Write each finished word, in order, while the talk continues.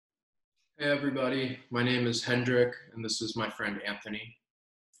Hey everybody, my name is Hendrik and this is my friend Anthony.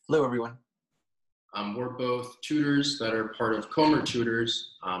 Hello, everyone. We're both tutors that are part of Comer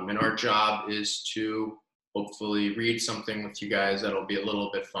Tutors, and our job is to hopefully read something with you guys that'll be a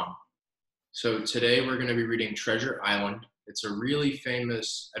little bit fun. So today we're going to be reading Treasure Island. It's a really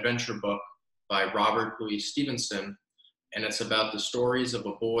famous adventure book by Robert Louis Stevenson, and it's about the stories of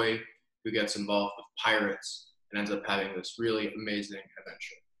a boy who gets involved with pirates and ends up having this really amazing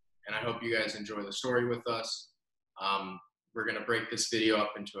adventure. And I hope you guys enjoy the story with us. We're going to break this video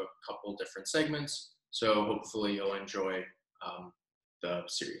up into a couple different segments, so hopefully you'll enjoy the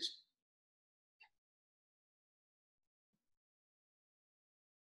series.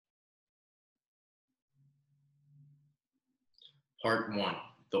 Part 1,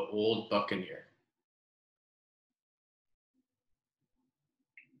 The Old Buccaneer.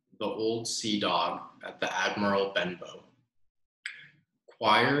 The Old Sea Dog at the Admiral Benbow.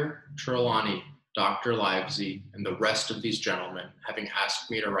 Quire, Trelawney, Dr. Livesey, and the rest of these gentlemen having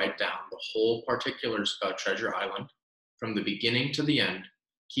asked me to write down the whole particulars about Treasure Island, from the beginning to the end,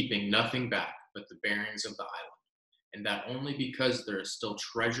 keeping nothing back but the bearings of the island, and that only because there is still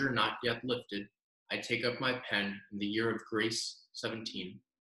treasure not yet lifted, I take up my pen in the year of grace 17,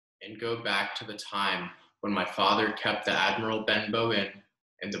 and go back to the time when my father kept the Admiral Benbow Inn,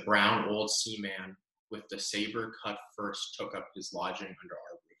 and the brown old seaman with the saber cut first took up his lodging under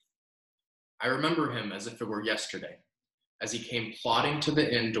our roof. I remember him as if it were yesterday, as he came plodding to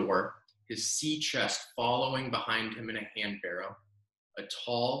the inn door, his sea chest following behind him in a hand barrow, a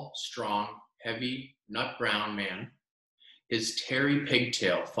tall, strong, heavy, nut brown man, his tarry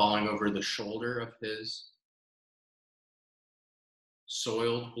pigtail falling over the shoulder of his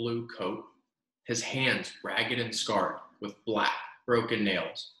soiled blue coat, his hands ragged and scarred with black, broken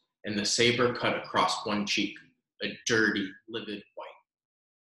nails, and the saber cut across one cheek, a dirty, livid white.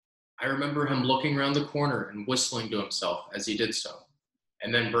 I remember him looking round the corner and whistling to himself as he did so,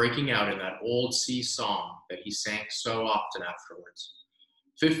 and then breaking out in that old sea song that he sang so often afterwards.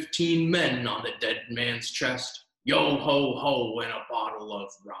 15 men on the dead man's chest, yo ho ho, and a bottle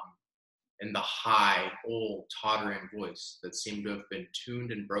of rum. In the high, old, tottering voice that seemed to have been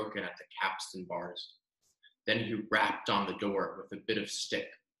tuned and broken at the capstan bars. Then he rapped on the door with a bit of stick,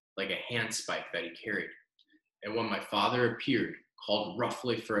 like a handspike that he carried. And when my father appeared, called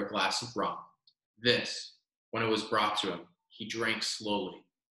roughly for a glass of rum. This, when it was brought to him, he drank slowly,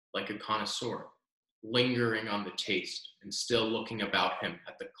 like a connoisseur, lingering on the taste and still looking about him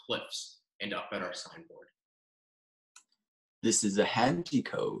at the cliffs and up at our signboard. This is a handy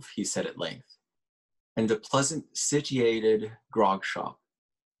cove, he said at length, and a pleasant situated grog shop.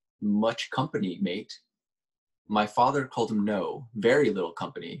 Much company, mate. My father called him no, very little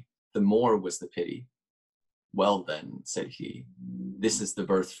company, the more was the pity. Well then, said he, this is the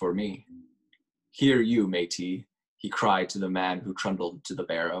berth for me. Here you, matey, he cried to the man who trundled to the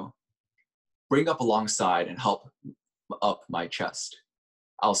barrow. Bring up alongside and help up my chest.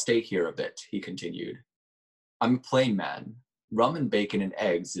 I'll stay here a bit, he continued. I'm a plain man. Rum and bacon and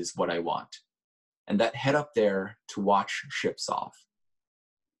eggs is what I want. And that head up there to watch ships off.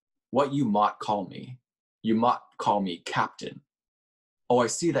 What you mought call me. You mought call me captain. Oh, I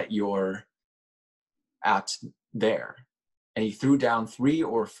see that you're at there. And he threw down 3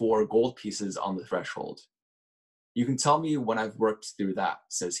 or 4 gold pieces on the threshold. You can tell me when I've worked through that,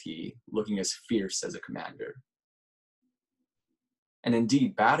 says he, looking as fierce as a commander. And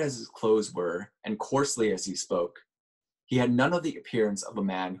indeed, bad as his clothes were, and coarsely as he spoke, he had none of the appearance of a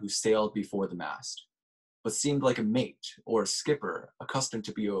man who sailed before the mast, but seemed like a mate or a skipper accustomed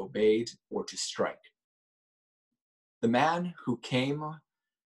to be obeyed or to strike. The man who came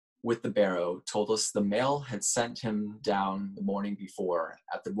with the barrow told us the mail had sent him down the morning before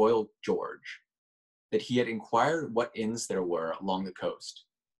at the Royal George, that he had inquired what inns there were along the coast,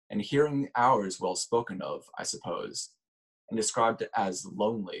 and hearing ours well spoken of, I suppose, and described it as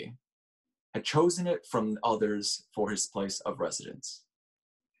lonely, had chosen it from others for his place of residence.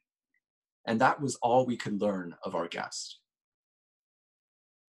 And that was all we could learn of our guest.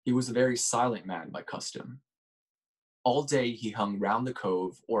 He was a very silent man by custom. All day he hung round the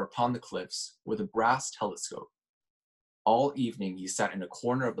cove or upon the cliffs with a brass telescope. All evening he sat in a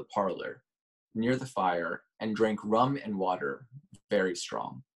corner of the parlor, near the fire, and drank rum and water, very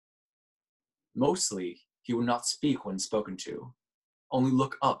strong. Mostly he would not speak when spoken to, only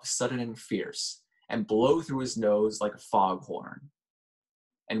look up sudden and fierce, and blow through his nose like a foghorn.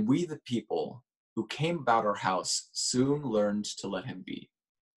 And we, the people, who came about our house, soon learned to let him be.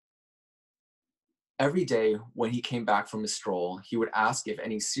 Every day, when he came back from his stroll, he would ask if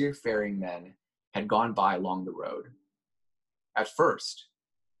any seafaring men had gone by along the road. At first,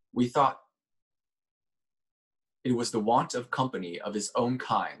 we thought It was the want of company of his own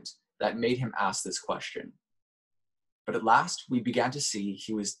kind that made him ask this question. But at last we began to see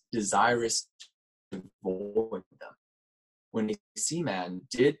he was desirous to avoid them. When a seaman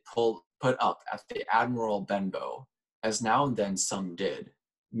did put up at the Admiral Benbow, as now and then some did,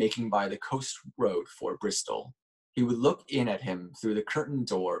 making by the coast road for Bristol, he would look in at him through the curtained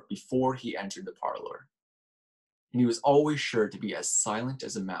door before he entered the parlor. And he was always sure to be as silent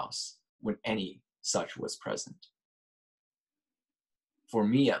as a mouse when any such was present. For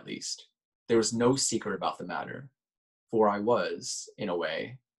me, at least, there was no secret about the matter, for I was, in a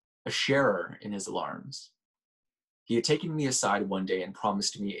way, a sharer in his alarms. He had taken me aside one day and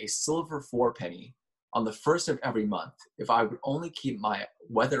promised me a silver fourpenny on the first of every month if I would only keep my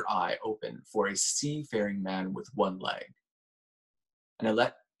weather eye open for a seafaring man with one leg. And I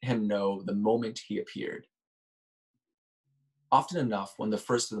let him know the moment he appeared. Often enough, when the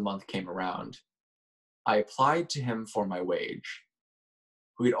first of the month came around, I applied to him for my wage,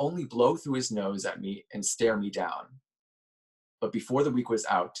 who would only blow through his nose at me and stare me down. But before the week was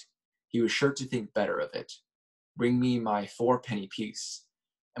out, he was sure to think better of it, bring me my fourpenny piece,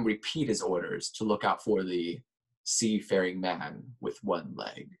 and repeat his orders to look out for the seafaring man with one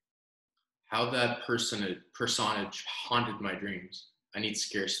leg. How that personage haunted my dreams, I need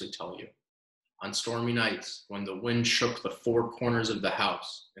scarcely tell you. On stormy nights, when the wind shook the four corners of the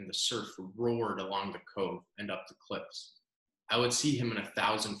house and the surf roared along the cove and up the cliffs, I would see him in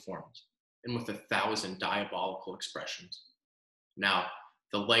 1,000 forms and with 1,000 diabolical expressions. Now,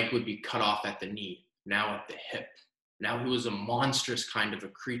 the leg would be cut off at the knee, now at the hip. Now he was a monstrous kind of a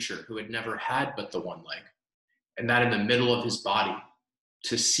creature who had never had but the one leg, and that in the middle of his body.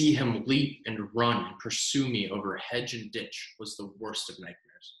 To see him leap and run and pursue me over hedge and ditch was the worst of nightmares.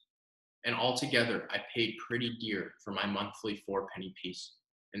 And altogether, I paid pretty dear for my monthly fourpenny piece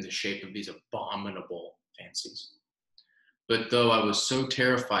in the shape of these abominable fancies. But though I was so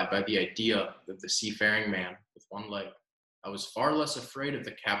terrified by the idea of the seafaring man with one leg, I was far less afraid of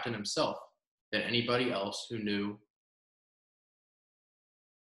the captain himself than anybody else who knew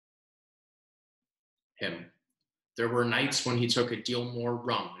him. There were nights when he took a deal more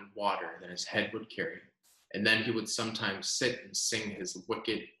rum and water than his head would carry, and then he would sometimes sit and sing his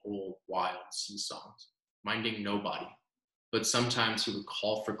wicked old wild sea songs, minding nobody. But sometimes he would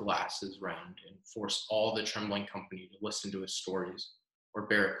call for glasses round and force all the trembling company to listen to his stories or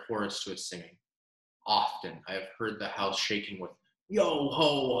bear a chorus to his singing. Often I have heard the house shaking with "Yo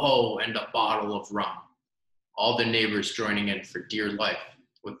ho ho" and a bottle of rum, all the neighbors joining in for dear life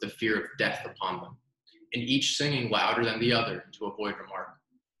with the fear of death upon them, and each singing louder than the other to avoid remark.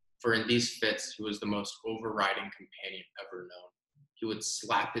 For in these fits he was the most overriding companion ever known. He would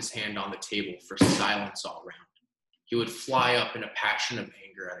slap his hand on the table for silence all round. He would fly up in a passion of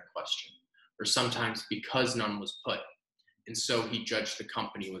anger at a question, or sometimes because none was put, and so he judged the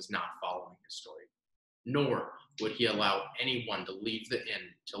company was not following his story. Nor would he allow anyone to leave the inn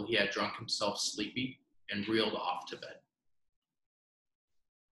till he had drunk himself sleepy and reeled off to bed.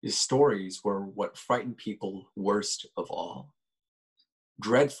 His stories were what frightened people worst of all.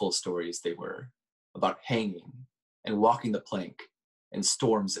 Dreadful stories they were, about hanging and walking the plank and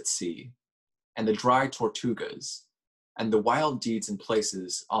storms at sea, and the dry Tortugas, and the wild deeds and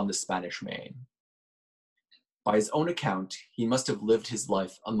places on the Spanish Main. By his own account, he must have lived his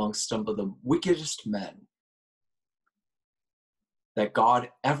life amongst some of the wickedest men that God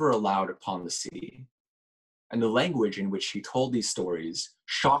ever allowed upon the sea. And the language in which he told these stories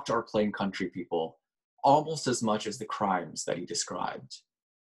shocked our plain country people almost as much as the crimes that he described.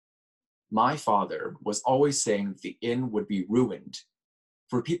 My father was always saying that the inn would be ruined,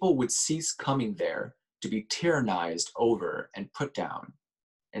 for people would cease coming there to be tyrannized over and put down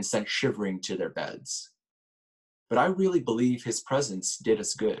and sent shivering to their beds. But I really believe his presence did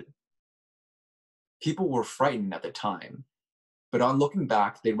us good. People were frightened at the time, but on looking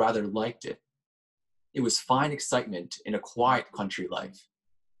back, they rather liked it. It was fine excitement in a quiet country life,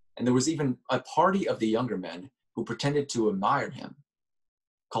 and there was even a party of the younger men who pretended to admire him,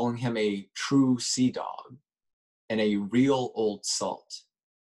 calling him a true sea dog and a real old salt,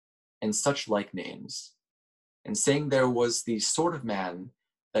 and such like names, and saying there was the sort of man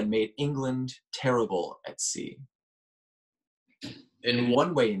that made England terrible at sea. In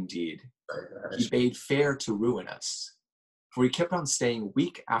one way, indeed, he bade fair to ruin us, for he kept on staying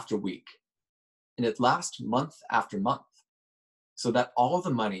week after week, and at last month after month, so that all the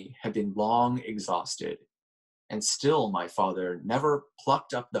money had been long exhausted, and still my father never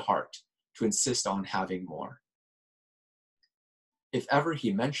plucked up the heart to insist on having more. If ever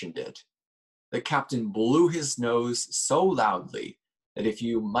he mentioned it, the captain blew his nose so loudly that if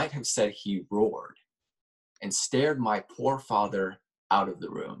you might have said he roared. and stared my poor father out of the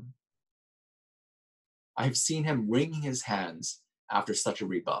room. I have seen him wringing his hands after such a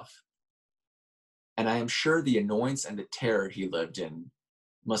rebuff, and I am sure the annoyance and the terror he lived in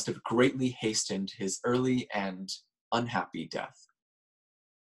must have greatly hastened his early and unhappy death.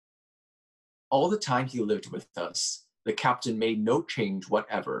 All the time he lived with us, the captain made no change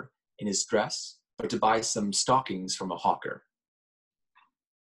whatever in his dress, but to buy some stockings from a hawker.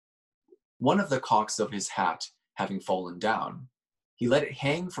 One of the cocks of his hat having fallen down, he let it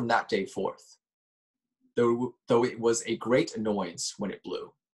hang from that day forth, though it was a great annoyance when it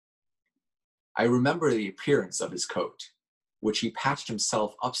blew. I remember the appearance of his coat, which he patched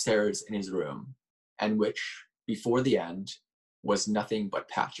himself upstairs in his room, and which, before the end, was nothing but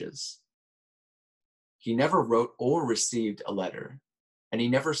patches. He never wrote or received a letter, and he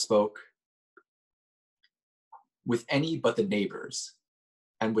never spoke with any but the neighbors,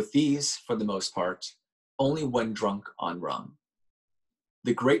 and with these, for the most part, only when drunk on rum.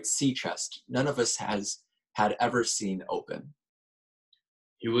 The great sea chest none of us had ever seen open.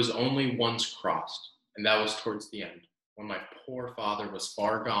 He was only once crossed, and that was towards the end, when my poor father was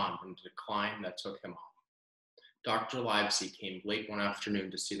far gone in the decline that took him off. Dr. Livesey came late one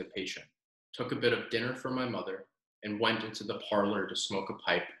afternoon to see the patient, took a bit of dinner for my mother, and went into the parlor to smoke a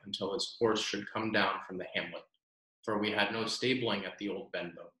pipe until his horse should come down from the hamlet, for we had no stabling at the old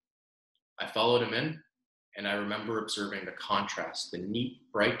Benbow. I followed him in, and I remember observing the contrast, the neat,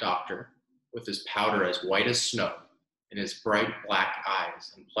 bright doctor, with his powder as white as snow, and his bright black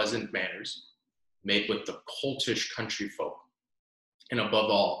eyes and pleasant manners, made with the coltish country folk, and above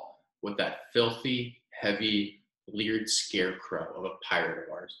all, with that filthy, heavy, bleared scarecrow of a pirate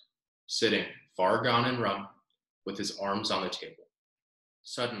of ours, sitting, far gone in rum, with his arms on the table.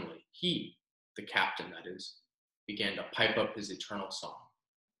 Suddenly, he, the captain that is, began to pipe up his eternal song.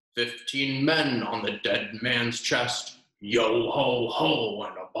 15 men on the dead man's chest, yo ho ho,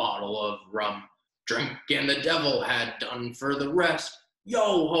 and a bottle of rum. Drink and the devil had done for the rest, yo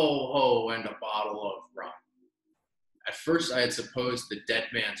ho ho, and a bottle of rum. At first I had supposed the dead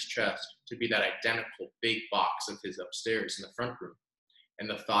man's chest to be that identical big box of his upstairs in the front room, and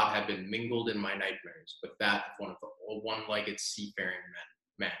the thought had been mingled in my nightmares with that of one of the one-legged seafaring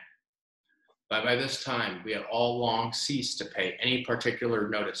men. But by this time, we had all long ceased to pay any particular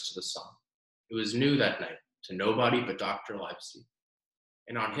notice to the song. It was new that night, to nobody but Dr. Livesey.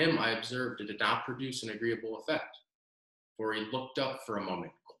 And on him I observed it did not produce an agreeable effect, for he looked up for a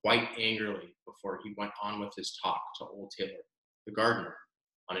moment, quite angrily, before he went on with his talk to old Taylor, the gardener,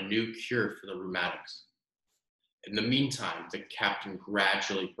 on a new cure for the rheumatics. In the meantime, the captain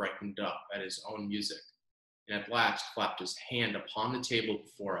gradually brightened up at his own music, and at last clapped his hand upon the table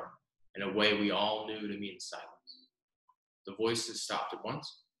before him, in a way we all knew to mean silence. The voices stopped at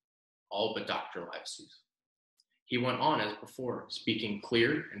once, all but Dr. Livesey's. He went on as before, speaking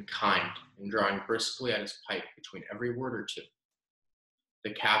clear and kind, and drawing briskly at his pipe between every word or two.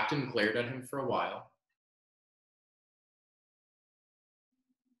 The captain glared at him for a while,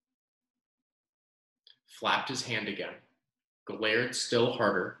 flapped his hand again, glared still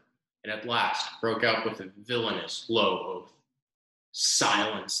harder, and at last broke out with a villainous low oath.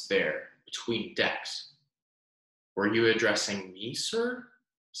 Silence there, between decks. Were you addressing me, sir?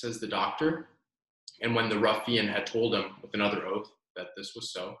 Says the doctor. And when the ruffian had told him, with another oath, that this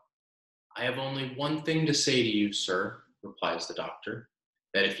was so, I have only one thing to say to you, sir, replies the doctor,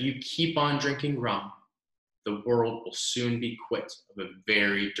 that if you keep on drinking rum, the world will soon be quit of a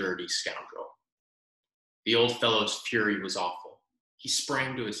very dirty scoundrel. The old fellow's fury was awful. He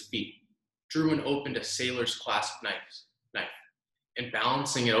sprang to his feet, drew and opened a sailor's clasp knife, and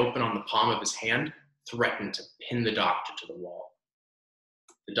balancing it open on the palm of his hand, threatened to pin the doctor to the wall.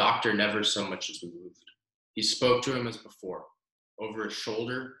 The doctor never so much as moved. He spoke to him as before, over his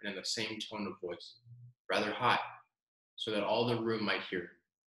shoulder and in the same tone of voice, rather high, so that all the room might hear,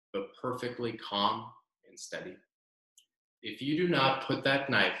 but perfectly calm and steady. If you do not put that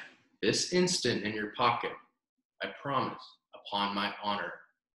knife this instant in your pocket, I promise, upon my honor,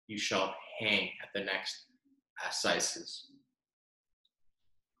 you shall hang at the next assizes.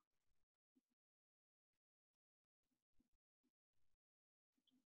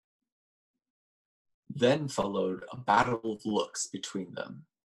 Then followed a battle of looks between them,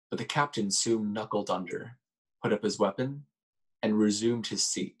 but the captain soon knuckled under, put up his weapon, and resumed his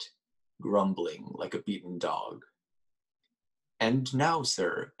seat, grumbling like a beaten dog. And now,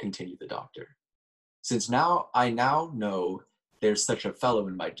 sir, continued the doctor, since I now know there's such a fellow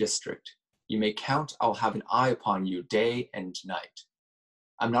in my district, you may count I'll have an eye upon you day and night.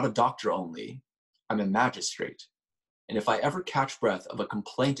 I'm not a doctor only, I'm a magistrate, and if I ever catch breath of a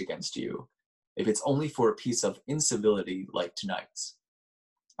complaint against you, if it's only for a piece of incivility like tonight's.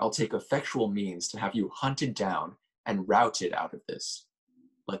 I'll take effectual means to have you hunted down and routed out of this.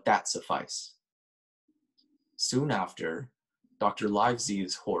 Let that suffice." Soon after, Dr.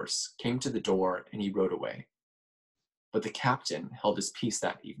 Livesey's horse came to the door and he rode away. But the captain held his peace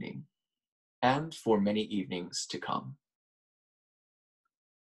that evening, and for many evenings to come.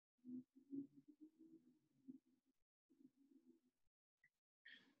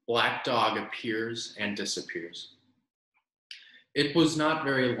 Black Dog appears and disappears. It was not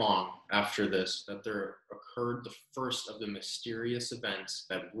very long after this that there occurred the first of the mysterious events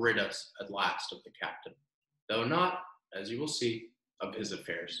that rid us at last of the captain, though not, as you will see, of his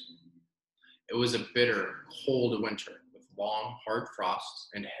affairs. It was a bitter, cold winter with long, hard frosts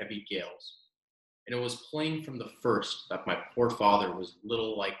and heavy gales, and it was plain from the first that my poor father was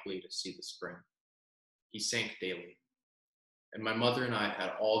little likely to see the spring. He sank daily, and my mother and I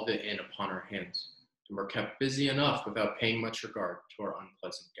had all the inn upon our hands, and were kept busy enough without paying much regard to our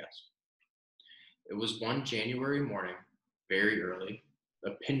unpleasant guest. It was one January morning, very early,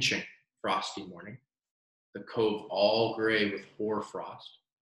 a pinching, frosty morning, the cove all gray with hoar frost,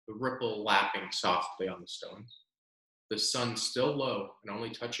 the ripple lapping softly on the stones, the sun still low and only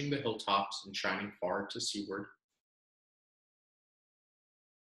touching the hilltops and shining far to seaward.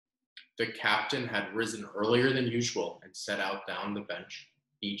 The captain had risen earlier than usual and set out down the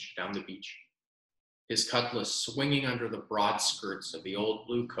beach, his cutlass swinging under the broad skirts of the old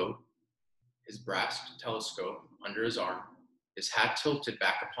blue coat, his brass telescope under his arm, his hat tilted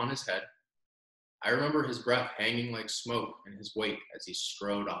back upon his head. I remember his breath hanging like smoke in his wake as he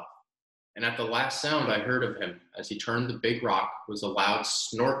strode off. And at the last sound I heard of him as he turned the big rock was a loud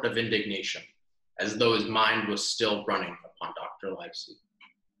snort of indignation, as though his mind was still running upon Dr. Livesey.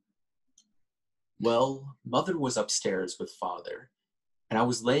 Well, Mother was upstairs with Father, and I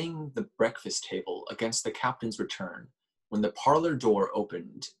was laying the breakfast table against the captain's return when the parlor door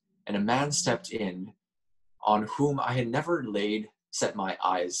opened and a man stepped in on whom I had never set my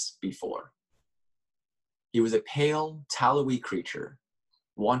eyes before. He was a pale, tallowy creature,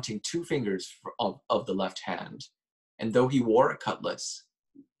 wanting 2 fingers of the left hand, and though he wore a cutlass,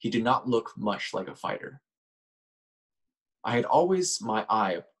 he did not look much like a fighter. I had always my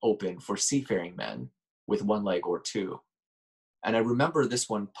eye open for seafaring men with 1 leg or 2, and I remember this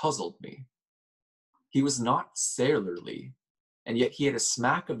one puzzled me. He was not sailorly, and yet he had a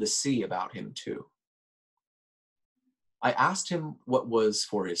smack of the sea about him too. I asked him what was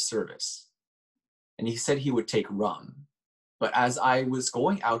for his service, and he said he would take rum, but as I was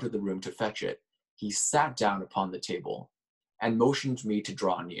going out of the room to fetch it, he sat down upon the table and motioned me to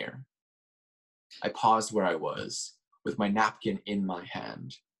draw near. I paused where I was, with my napkin in my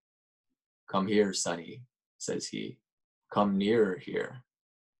hand. "Come here, sonny," says he. "Come nearer here."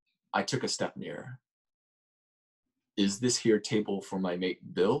 I took a step nearer. "Is this here table for my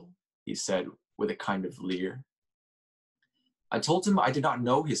mate Bill?" he said with a kind of leer. I told him I did not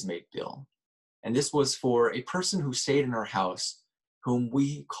know his mate Bill, and this was for a person who stayed in our house, whom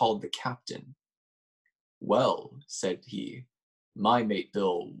we called the captain. "Well," said he, "my mate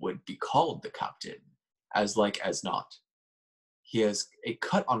Bill would be called the captain, as like as not. He has a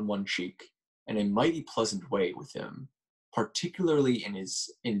cut on 1 cheek, and a mighty pleasant way with him, particularly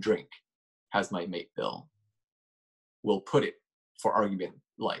in drink, has my mate Bill. We'll put it, for argument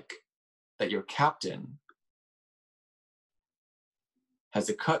like, that your captain has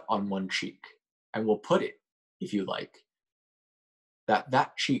a cut on 1 cheek, and we'll put it, if you like,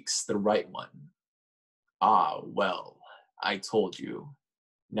 that cheek's the right one. Ah, well, I told you.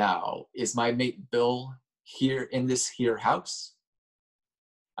 Now, is my mate Bill here in this here house?"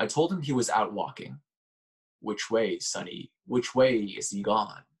 I told him he was out walking. "Which way, sonny? Which way is he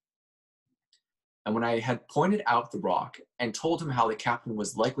gone?" And when I had pointed out the rock and told him how the captain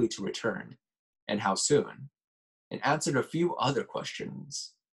was likely to return, and how soon, and answered a few other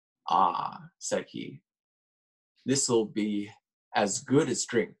questions, "Ah," said he, "this'll be as good as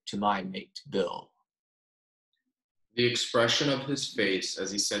drink to my mate Bill." The expression of his face as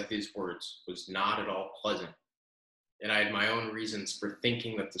he said these words was not at all pleasant, and I had my own reasons for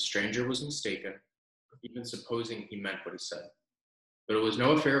thinking that the stranger was mistaken, even supposing he meant what he said. But it was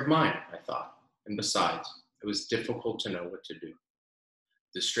no affair of mine, I thought, and besides, it was difficult to know what to do.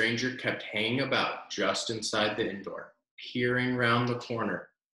 The stranger kept hanging about just inside the inn door, peering round the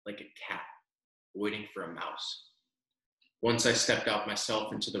corner like a cat, waiting for a mouse. Once I stepped out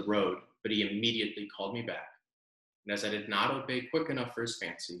myself into the road, but he immediately called me back. And as I did not obey quick enough for his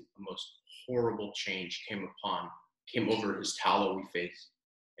fancy, a most horrible change came over his tallowy face,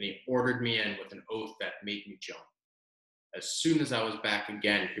 and he ordered me in with an oath that made me jump. As soon as I was back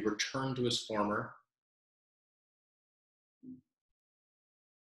again, he returned to his former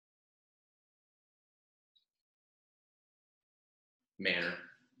manner,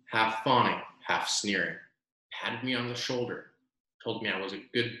 half fawning, half sneering, patted me on the shoulder, told me I was a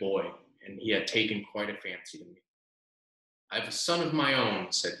good boy, and he had taken quite a fancy to me. I have a son of my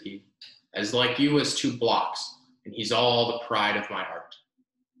own, said he, as like you as 2 blocks, and he's all the pride of my heart.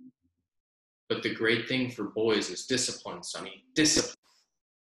 But the great thing for boys is discipline, sonny, discipline.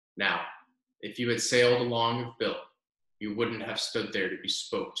 Now, if you had sailed along with Bill, you wouldn't have stood there to be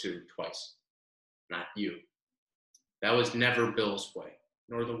spoke to twice. Not you. That was never Bill's way,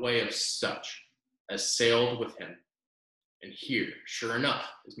 nor the way of such as sailed with him. And here, sure enough,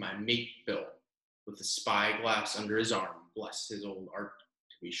 is my mate Bill, with the spyglass under his arm. Bless his old art,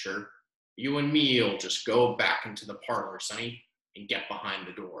 to be sure. You and me'll just go back into the parlor, sonny, and get behind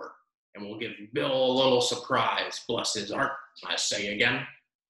the door. And we'll give Bill a little surprise, bless his heart, I say again.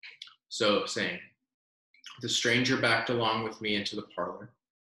 So saying, the stranger backed along with me into the parlor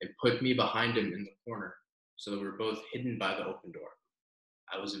and put me behind him in the corner, so that we were both hidden by the open door.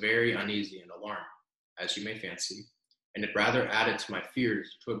 I was very uneasy and alarmed, as you may fancy, and it rather added to my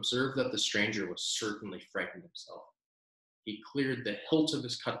fears to observe that the stranger was certainly frightened himself. He cleared the hilt of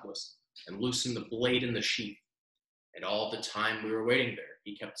his cutlass and loosened the blade in the sheath, and all the time we were waiting there,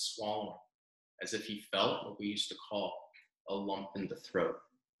 he kept swallowing, as if he felt what we used to call a lump in the throat.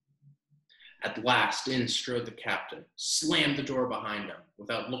 At last in strode the captain, slammed the door behind him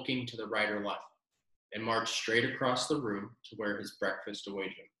without looking to the right or left, and marched straight across the room to where his breakfast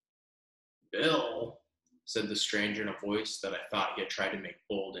awaited him. Bill, said the stranger in a voice that I thought he had tried to make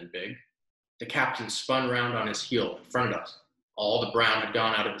bold and big. The captain spun round on his heel in front of us. All the brown had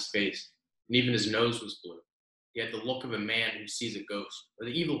gone out of his face, and even his nose was blue. He had the look of a man who sees a ghost, or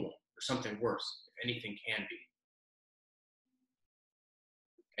the evil one, or something worse, if anything can be.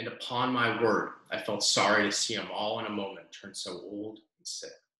 And upon my word, I felt sorry to see him all in a moment turn so old and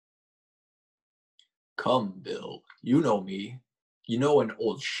sick. Come, Bill, you know me. You know an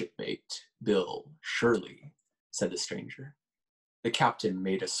old shipmate, Bill, surely, said the stranger. The captain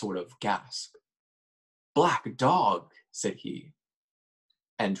made a sort of gasp. Black Dog, said he.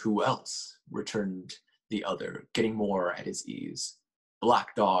 And who else? Returned the other, getting more at his ease.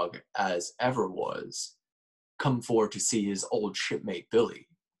 Black Dog as ever was, come for to see his old shipmate Billy.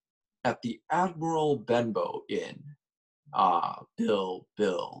 At the Admiral Benbow Inn. Ah, Bill,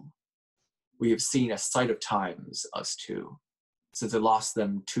 Bill. We have seen a sight of times, us two, since I lost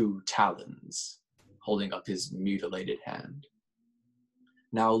them 2 talons, holding up his mutilated hand.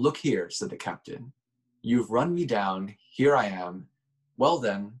 Now look here, said the captain. You've run me down, here I am. Well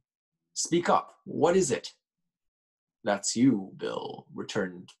then, speak up, what is it? That's you, Bill,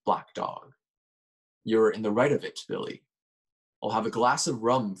 returned Black Dog. You're in the right of it, Billy. I'll have a glass of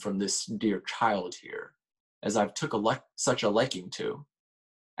rum from this dear child here, as I've took such a liking to,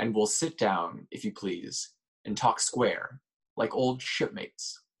 and we'll sit down, if you please, and talk square, like old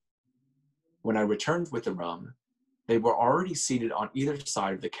shipmates. When I returned with the rum, they were already seated on either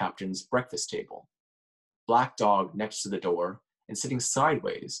side of the captain's breakfast table, Black Dog next to the door, and sitting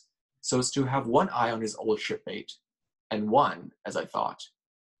sideways, so as to have one eye on his old shipmate, and one, as I thought,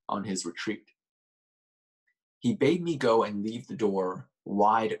 on his retreat. He bade me go and leave the door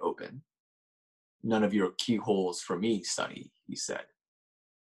wide open. None of your keyholes for me, sonny, he said.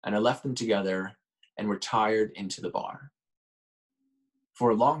 And I left them together and retired into the bar.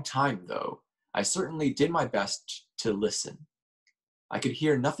 For a long time, though, I certainly did my best to listen. I could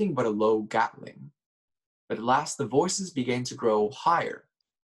hear nothing but a low gattling. But at last the voices began to grow higher,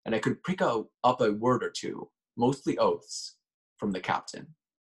 and I could pick up a word or two, mostly oaths, from the captain.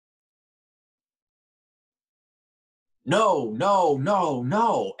 No, no, no,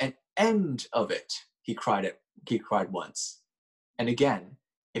 no, an end of it, he cried once. And again,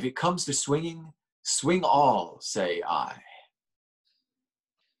 if it comes to swinging, swing all, say I.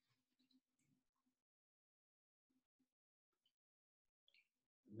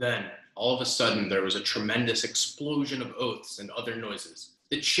 Then, all of a sudden, there was a tremendous explosion of oaths and other noises.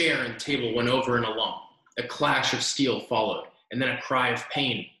 The chair and table went over in a lump. A clash of steel followed, and then a cry of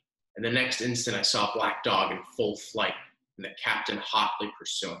pain. And the next instant, I saw Black Dog in full flight, and the captain hotly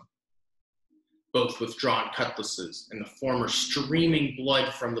pursuing. Both with drawn cutlasses, and the former streaming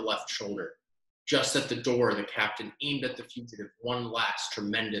blood from the left shoulder. Just at the door, the captain aimed at the fugitive one last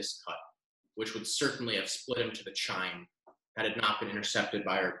tremendous cut, which would certainly have split him to the chine, had it not been intercepted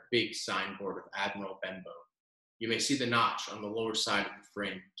by our big signboard of Admiral Benbow. You may see the notch on the lower side of the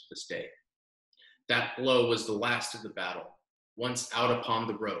frame to this day. That blow was the last of the battle. Once out upon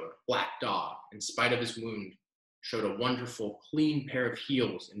the road, Black Dog, in spite of his wound, showed a wonderful, clean pair of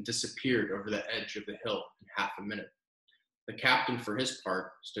heels, and disappeared over the edge of the hill in half a minute. The captain, for his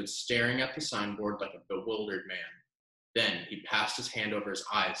part, stood staring at the signboard like a bewildered man. Then he passed his hand over his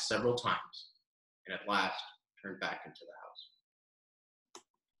eyes several times, and at last turned back into the house.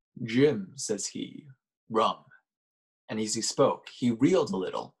 "Jim," says he, "rum." And as he spoke, he reeled a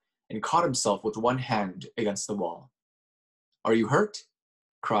little and caught himself with one hand against the wall. "Are you hurt?"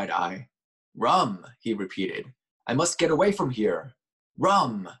 cried I. "Rum," he repeated. "I must get away from here.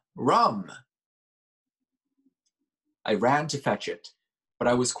 Rum, rum." I ran to fetch it, but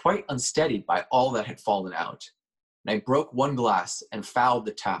I was quite unsteadied by all that had fallen out, and I broke one glass and fouled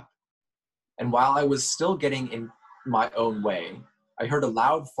the tap. And while I was still getting in my own way, I heard a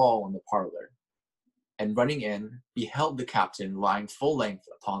loud fall in the parlor, and running in, beheld the captain lying full length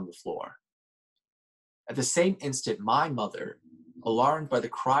upon the floor. At the same instant, my mother, alarmed by the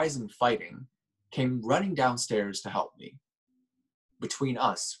cries and fighting, came running downstairs to help me. Between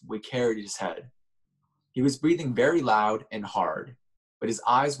us, we carried his head. He was breathing very loud and hard, but his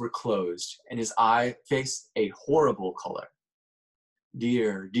eyes were closed, and his eye faced a horrible color.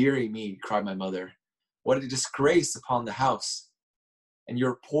 "Dear, dearie me," cried my mother, "what a disgrace upon the house! And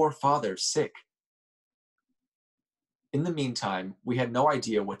your poor father sick." In the meantime, we had no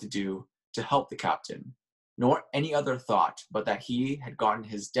idea what to do to help the captain, nor any other thought but that he had gotten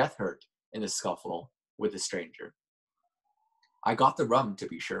his death hurt in the scuffle with the stranger. I got the rum, to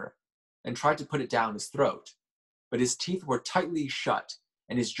be sure, and tried to put it down his throat, but his teeth were tightly shut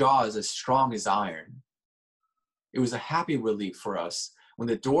and his jaws as strong as iron. It was a happy relief for us when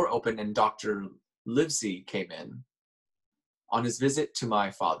the door opened and Dr. Livesey came in on his visit to my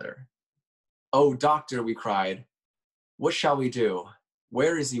father. "Oh, doctor," we cried, "what shall we do?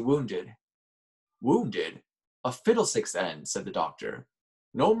 Where is he wounded?" "Wounded? A fiddlestick's end," said the doctor.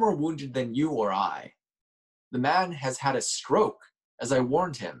 "No more wounded than you or I. The man has had a stroke, as I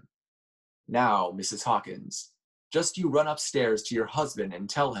warned him. Now, Mrs. Hawkins, just you run upstairs to your husband and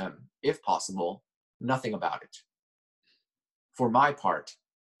tell him, if possible, nothing about it. For my part,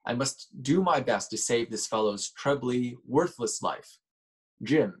 I must do my best to save this fellow's trebly worthless life.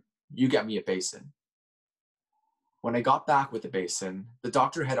 Jim, you get me a basin." When I got back with the basin, the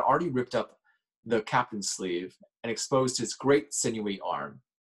doctor had already ripped up the captain's sleeve and exposed his great sinewy arm.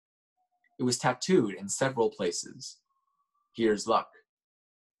 It was tattooed in several places. "Here's luck,"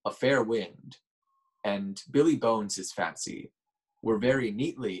 "A fair wind," and "Billy Bones his fancy" were very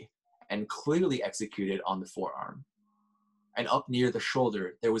neatly and clearly executed on the forearm. And up near the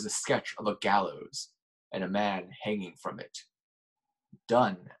shoulder there was a sketch of a gallows and a man hanging from it.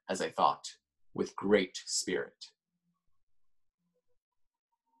 Done, as I thought, with great spirit.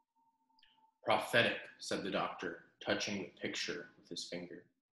 "Prophetic," said the doctor, touching the picture with his finger.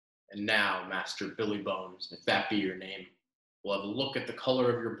 "And now, Master Billy Bones, if that be your name, we'll have a look at the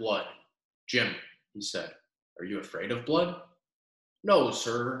color of your blood. Jim," he said, "are you afraid of blood?" "No,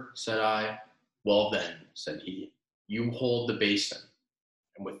 sir," said I. "Well then," said he, "you hold the basin."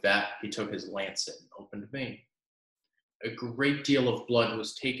 And with that he took his lancet and opened a vein. A great deal of blood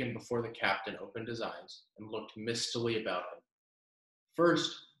was taken before the captain opened his eyes and looked mistily about him.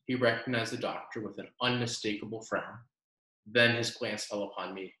 First, he recognized the doctor with an unmistakable frown. Then his glance fell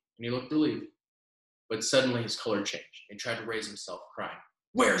upon me, and he looked relieved. But suddenly his color changed, and he tried to raise himself, crying,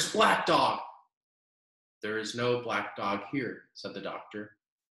 "Where's Black Dog?" "There is no black dog here," said the doctor,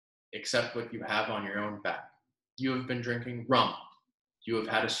 "except what you have on your own back. You have been drinking rum. You have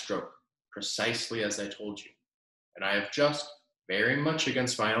had a stroke, precisely as I told you. And I have just, very much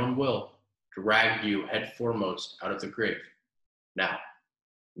against my own will, dragged you head foremost out of the grave. Now,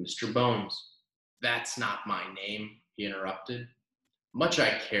 Mr. Bones—" "That's not my name," he interrupted. "Much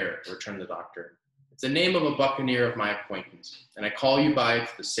I care," returned the doctor. "It's the name of a buccaneer of my acquaintance, and I call you by it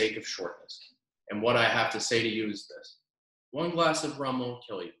for the sake of shortness. And what I have to say to you is this. One glass of rum won't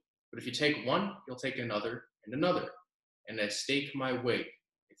kill you, but if you take one, you'll take another and another. And I stake my wig,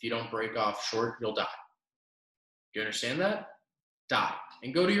 if you don't break off short, you'll die. Do you understand that? Die,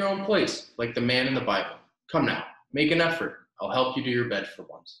 and go to your own place, like the man in the Bible. Come now, make an effort. I'll help you to your bed for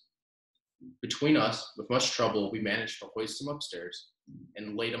once." Between us, with much trouble, we managed to hoist him upstairs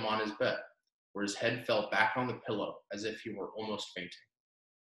and laid him on his bed, where his head fell back on the pillow as if he were almost fainting.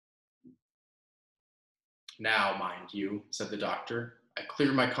 "Now, mind you," said the doctor, "I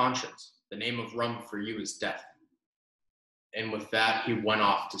clear my conscience. The name of rum for you is death." And with that he went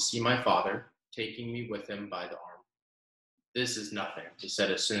off to see my father, taking me with him by the arm. "This is nothing," he said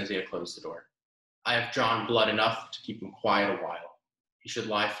as soon as he had closed the door. "I have drawn blood enough to keep him quiet a while. He should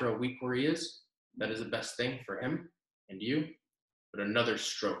lie for a week where he is. That is the best thing for him and you, but another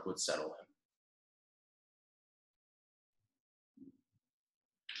stroke would settle him."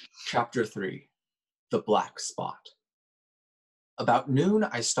 Chapter 3. The Black Spot. About noon,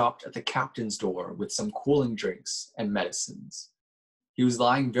 I stopped at the captain's door with some cooling drinks and medicines. He was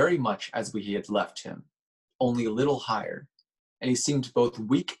lying very much as we had left him, only a little higher, and he seemed both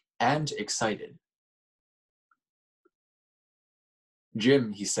weak and excited.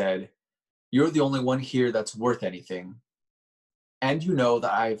 "Jim," he said, "you're the only one here that's worth anything. And you know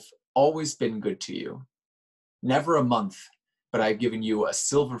that I've always been good to you. Never a month, but I've given you a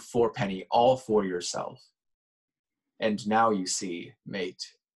silver fourpenny all for yourself. And now you see,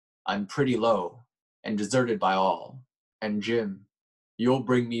 mate, I'm pretty low and deserted by all. And Jim, you'll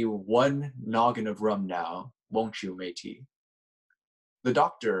bring me one noggin of rum now, won't you, matey?" "The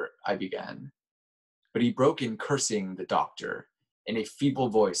doctor," I began, but he broke in cursing the doctor in a feeble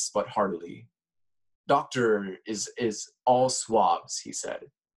voice but heartily. "Doctor is all swabs," he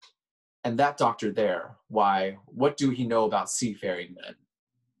said. "And that doctor there, why, what do he know about seafaring men?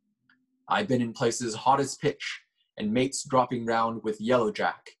 I've been in places hot as pitch, and mates dropping round with yellow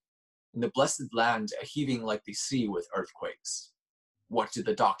jack, and the blessed land a heaving like the sea with earthquakes. What did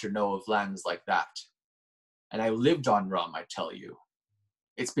the doctor know of lands like that? And I lived on rum, I tell you.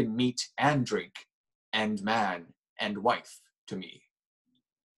 It's been meat and drink, and man and wife to me.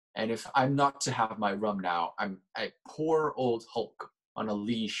 And if I'm not to have my rum now, I'm a poor old hulk on a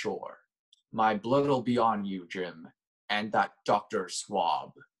lee shore. My blood'll be on you, Jim, and that Dr.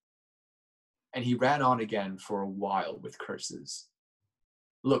 Swab." And he ran on again for a while with curses.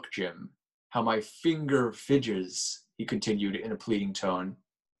 "Look, Jim, how my finger fidges," he continued in a pleading tone.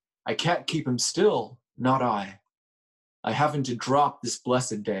 "I can't keep him still, not I. I haven't a drop this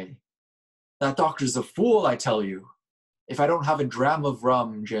blessed day. That doctor's a fool, I tell you. If I don't have a dram of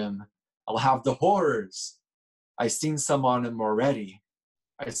rum, Jim, I'll have the horrors. I've seen some on him already.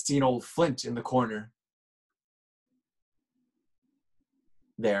 I've seen old Flint in the corner.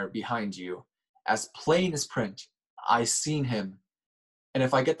 There, behind you, as plain as print. I seen him. And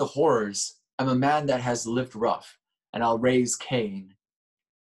if I get the horrors, I'm a man that has lived rough, and I'll raise Cain.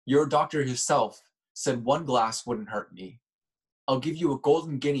 Your doctor himself said one glass wouldn't hurt me. I'll give you a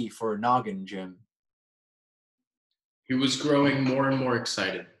golden guinea for a noggin, Jim." He was growing more and more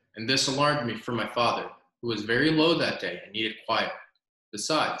excited, and this alarmed me for my father, who was very low that day and needed quiet.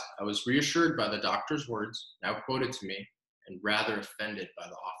 Besides, I was reassured by the doctor's words, now quoted to me, and rather offended by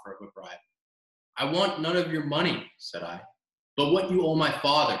the offer of a bribe. "I want none of your money," said I, "but what you owe my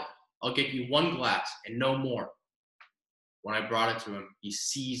father. I'll get you one glass and no more." When I brought it to him, he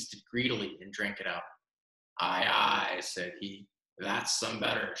seized it greedily and drank it out. "Aye, aye," said he, "that's some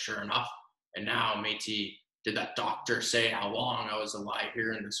better, sure enough. And now, matey, did that doctor say how long I was to lie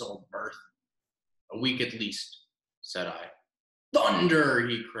here in this old berth?" "A week at least," said I. "Thunder!"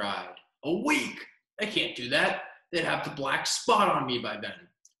 he cried. "A week! They can't do that. They'd have the black spot on me by then.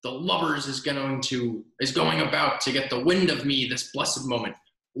 The lubbers is going about to get the wind of me this blessed moment.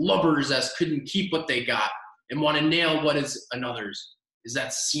 Lubbers as couldn't keep what they got and want to nail what is another's. Is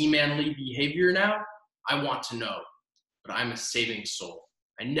that seamanly behavior now? I want to know. But I'm a saving soul.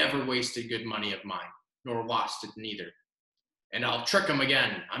 I never wasted good money of mine, nor lost it neither. And I'll trick 'em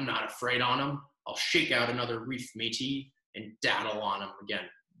again. I'm not afraid on 'em. I'll shake out another reef, matey, and daddle on 'em again."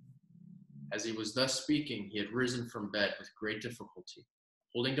 As he was thus speaking, he had risen from bed with great difficulty,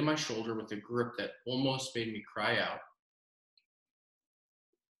 holding to my shoulder with a grip that almost made me cry out,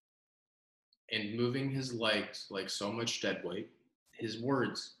 and moving his legs like so much dead weight. His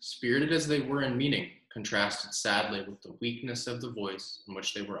words, spirited as they were in meaning, contrasted sadly with the weakness of the voice in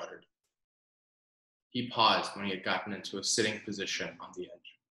which they were uttered. He paused when he had gotten into a sitting position on the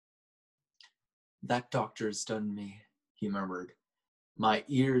edge. "That doctor's done me," he murmured. "My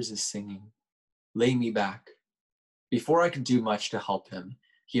ears is singing. Lay me back." Before I could do much to help him,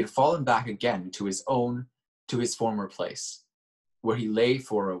 he had fallen back again to his former place, where he lay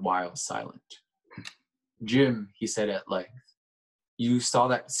for a while silent. "Jim," he said at length, "you saw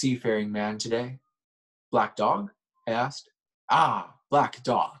that seafaring man today?" "Black Dog?" I asked. "Ah, Black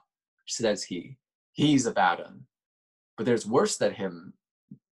Dog," says he. "He's a bad un. But there's worse than him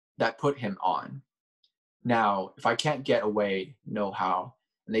that put him on. Now, if I can't get away nohow,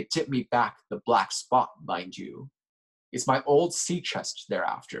 and they tip me back the black spot, mind you, it's my old sea chest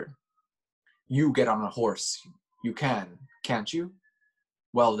thereafter. You get on a horse. You can, can't you?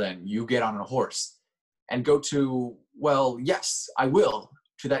 Well then, you get on a horse, and go to, well, yes, I will,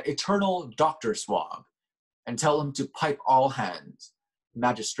 to that eternal Dr. Swab, and tell him to pipe all hands,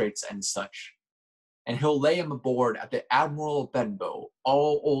 magistrates and such, and he'll lay him aboard at the Admiral Benbow,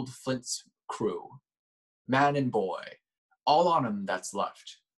 all old Flint's crew, man and boy, all on 'em that's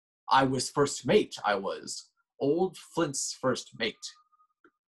left. I was first mate, I was, old Flint's first mate.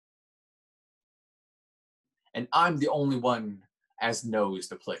 and I'm the only one as knows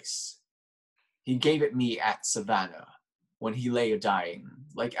the place. He gave it me at Savannah, when he lay a-dying,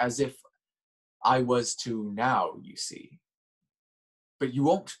 like as if I was to now, you see. But you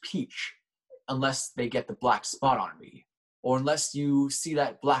won't peach unless they get the black spot on me, or unless you see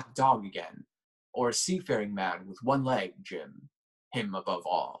that black dog again, or a seafaring man with one leg, Jim, him above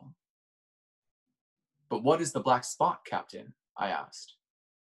all. But what is the black spot, Captain? I asked.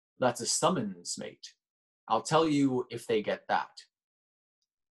 That's a summons, mate. I'll tell you if they get that.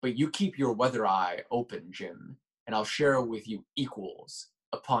 But you keep your weather eye open, Jim, and I'll share with you equals,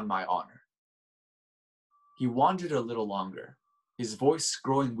 upon my honor. He wandered a little longer, his voice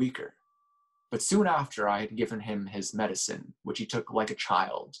growing weaker, but soon after I had given him his medicine, which he took like a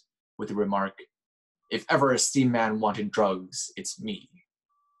child, with the remark, if ever a steam-man wanted drugs, it's me.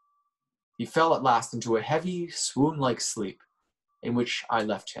 He fell at last into a heavy, swoon-like sleep, in which I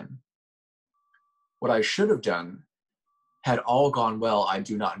left him. What I should have done, had all gone well, I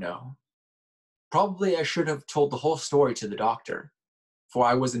do not know. Probably I should have told the whole story to the doctor, for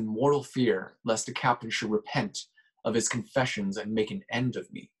I was in mortal fear lest the captain should repent of his confessions and make an end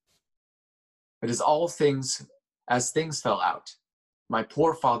of me. But as things fell out, my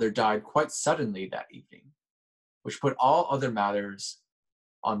poor father died quite suddenly that evening, which put all other matters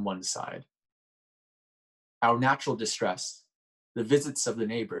on one side. Our natural distress, the visits of the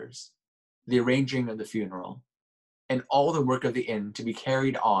neighbors, the arranging of the funeral, and all the work of the inn to be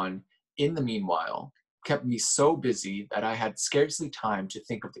carried on in the meanwhile, kept me so busy that I had scarcely time to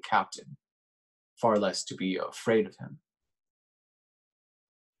think of the captain, far less to be afraid of him.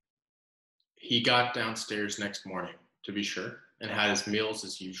 He got downstairs next morning, to be sure, and had his meals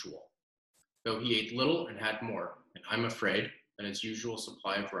as usual, though he ate little and had more, and I'm afraid, than his usual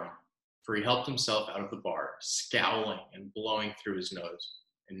supply of rum, for he helped himself out of the bar, scowling and blowing through his nose,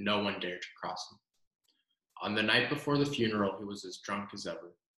 and no one dared to cross him. On the night before the funeral, he was as drunk as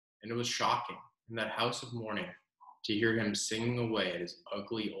ever, and it was shocking, in that house of mourning, to hear him singing away at his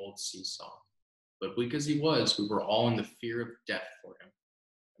ugly old sea song. But weak as he was, we were all in the fear of death for him,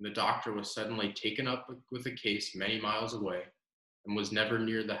 and the doctor was suddenly taken up with a case many miles away, and was never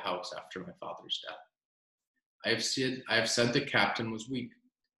near the house after my father's death. I have said the captain was weak,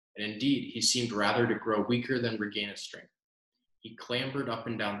 and indeed he seemed rather to grow weaker than regain his strength. He clambered up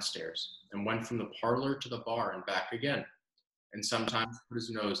and down stairs, and went from the parlor to the bar and back again, and sometimes put his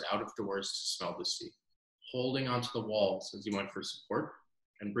nose out of doors to smell the sea, holding onto the walls as he went for support,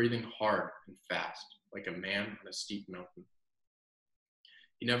 and breathing hard and fast, like a man on a steep mountain.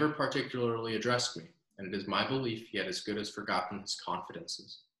 He never particularly addressed me, and it is my belief he had as good as forgotten his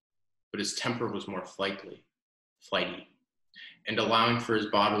confidences. But his temper was more flighty, and allowing for his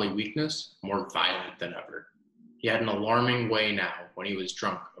bodily weakness, more violent than ever. He had an alarming way now, when he was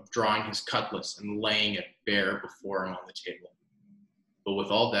drunk, of drawing his cutlass and laying it bare before him on the table. But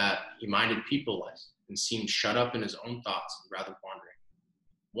with all that, he minded people less, and seemed shut up in his own thoughts and rather wandering.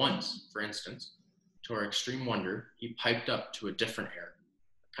 Once, for instance, to our extreme wonder, he piped up to a different air,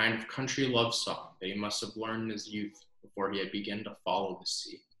 a kind of country love song that he must have learned in his youth before he had begun to follow the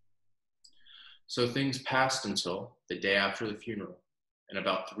sea. So things passed until the day after the funeral, and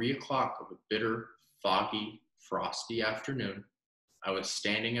about 3 o'clock of a bitter, foggy, frosty afternoon, I was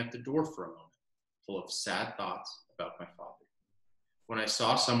standing at the door for a moment, full of sad thoughts about my father, when I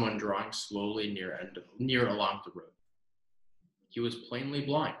saw someone drawing slowly near along the road. He was plainly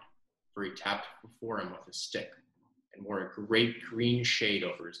blind, for he tapped before him with a stick, and wore a great green shade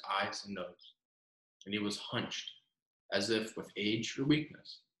over his eyes and nose, and he was hunched, as if with age or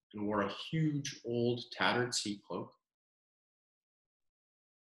weakness, and wore a huge old tattered sea cloak,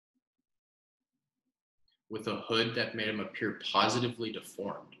 with a hood that made him appear positively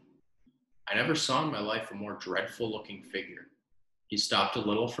deformed. I never saw in my life a more dreadful-looking figure. He stopped a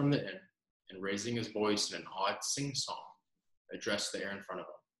little from the inn, and raising his voice in an odd sing-song, addressed the air in front of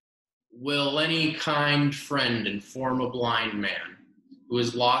him. Will any kind friend inform a blind man, who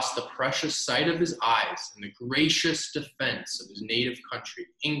has lost the precious sight of his eyes in the gracious defense of his native country,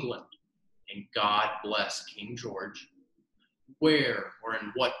 England, and God bless King George, where or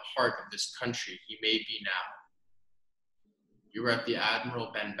in what part of this country he may be now? You are at the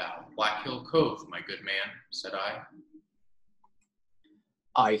Admiral Benbow, Black Hill Cove, my good man, said I.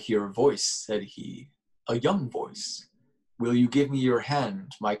 I hear a voice, said he, a young voice. Will you give me your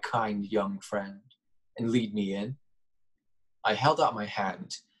hand, my kind young friend, and lead me in? I held out my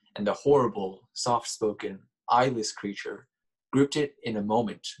hand, and the horrible, soft-spoken, eyeless creature gripped it in a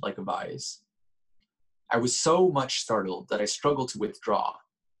moment like a vise. I was so much startled that I struggled to withdraw,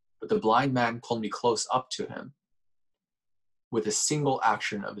 but the blind man pulled me close up to him with a single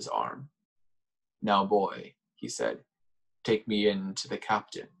action of his arm. Now, boy, he said. "Take me in to the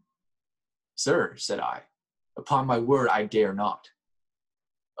captain." "Sir," said I, "upon my word I dare not."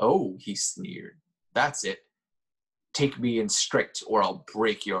 "Oh," he sneered, "that's it. Take me in straight, or I'll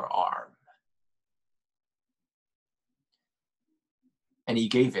break your arm." And he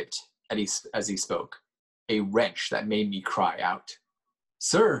gave it, as he spoke, a wrench that made me cry out.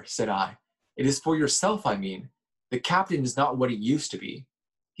 "Sir," said I, "it is for yourself I mean. The captain is not what he used to be.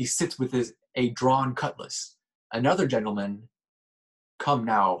 He sits with a drawn cutlass. Another gentleman—" "Come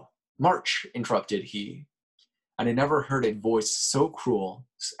now, march," interrupted he, and I never heard a voice so cruel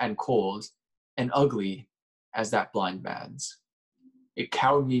and cold and ugly as that blind man's. It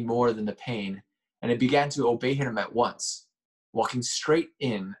cowed me more than the pain, and I began to obey him at once, walking straight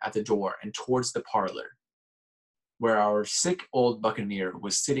in at the door and towards the parlor, where our sick old buccaneer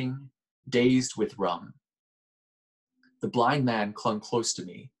was sitting, dazed with rum. The blind man clung close to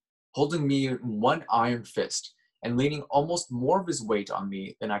me, holding me in one iron fist and leaning almost more of his weight on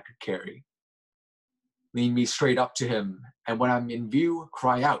me than I could carry. Lean me straight up to him, and when I'm in view,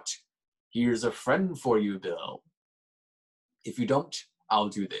 cry out, "Here's a friend for you, Bill. If you don't, I'll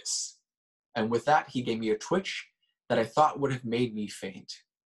do this." And with that, he gave me a twitch that I thought would have made me faint.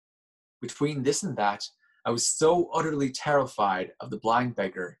 Between this and that, I was so utterly terrified of the blind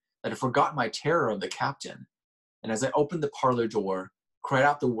beggar that I forgot my terror of the captain, and as I opened the parlor door, cried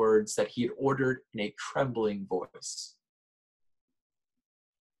out the words that he had ordered in a trembling voice.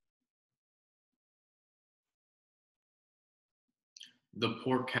 The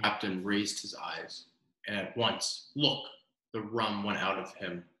poor captain raised his eyes, and at once, look, the rum went out of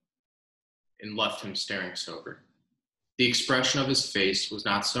him and left him staring sober. The expression of his face was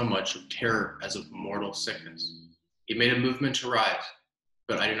not so much of terror as of mortal sickness. He made a movement to rise,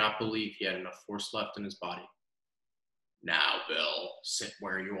 but I do not believe he had enough force left in his body. "Now, Bill, sit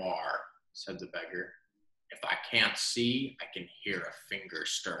where you are," said the beggar. "If I can't see, I can hear a finger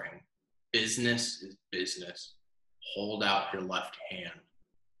stirring. Business is business. Hold out your left hand.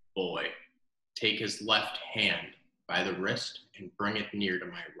 Boy, take his left hand by the wrist and bring it near to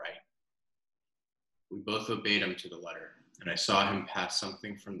my right." We both obeyed him to the letter, and I saw him pass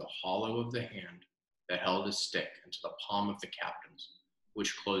something from the hollow of the hand that held his stick into the palm of the captain's,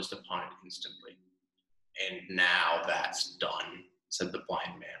 which closed upon it instantly. "And now that's done," said the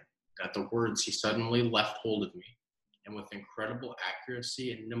blind man. At the words, he suddenly left hold of me, and with incredible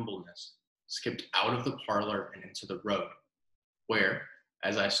accuracy and nimbleness, skipped out of the parlor and into the road, where,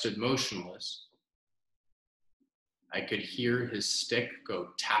 as I stood motionless, I could hear his stick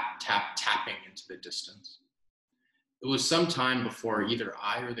go tap, tap, tapping into the distance. It was some time before either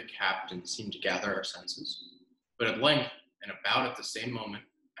I or the captain seemed to gather our senses, but at length, and about at the same moment,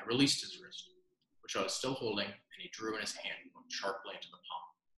 I released his wrist, which I was still holding, and he drew in his hand and looked sharply into the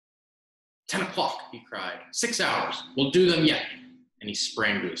palm. "10 o'clock, he cried. 6 hours. We'll do them yet." And he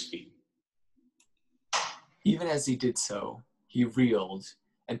sprang to his feet. Even as he did so, he reeled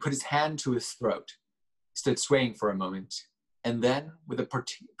and put his hand to his throat, stood swaying for a moment, and then, with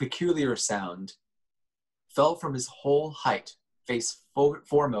a peculiar sound, fell from his whole height, face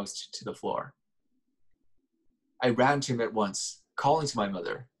foremost to the floor. I ran to him at once, calling to my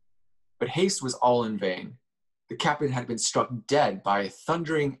mother, but haste was all in vain. The captain had been struck dead by a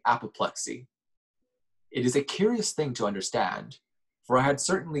thundering apoplexy. It is a curious thing to understand, for I had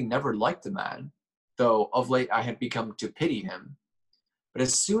certainly never liked the man, though of late I had become to pity him. But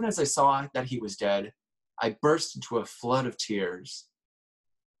as soon as I saw that he was dead, I burst into a flood of tears.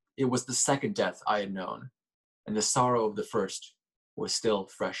 It was the second death I had known, and the sorrow of the first was still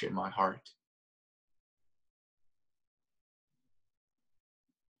fresh in my heart.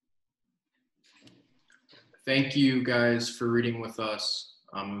 Thank you guys for reading with us.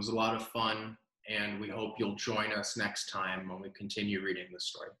 It was a lot of fun, and we hope you'll join us next time when we continue reading this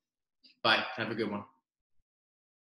story. Bye. Have a good one.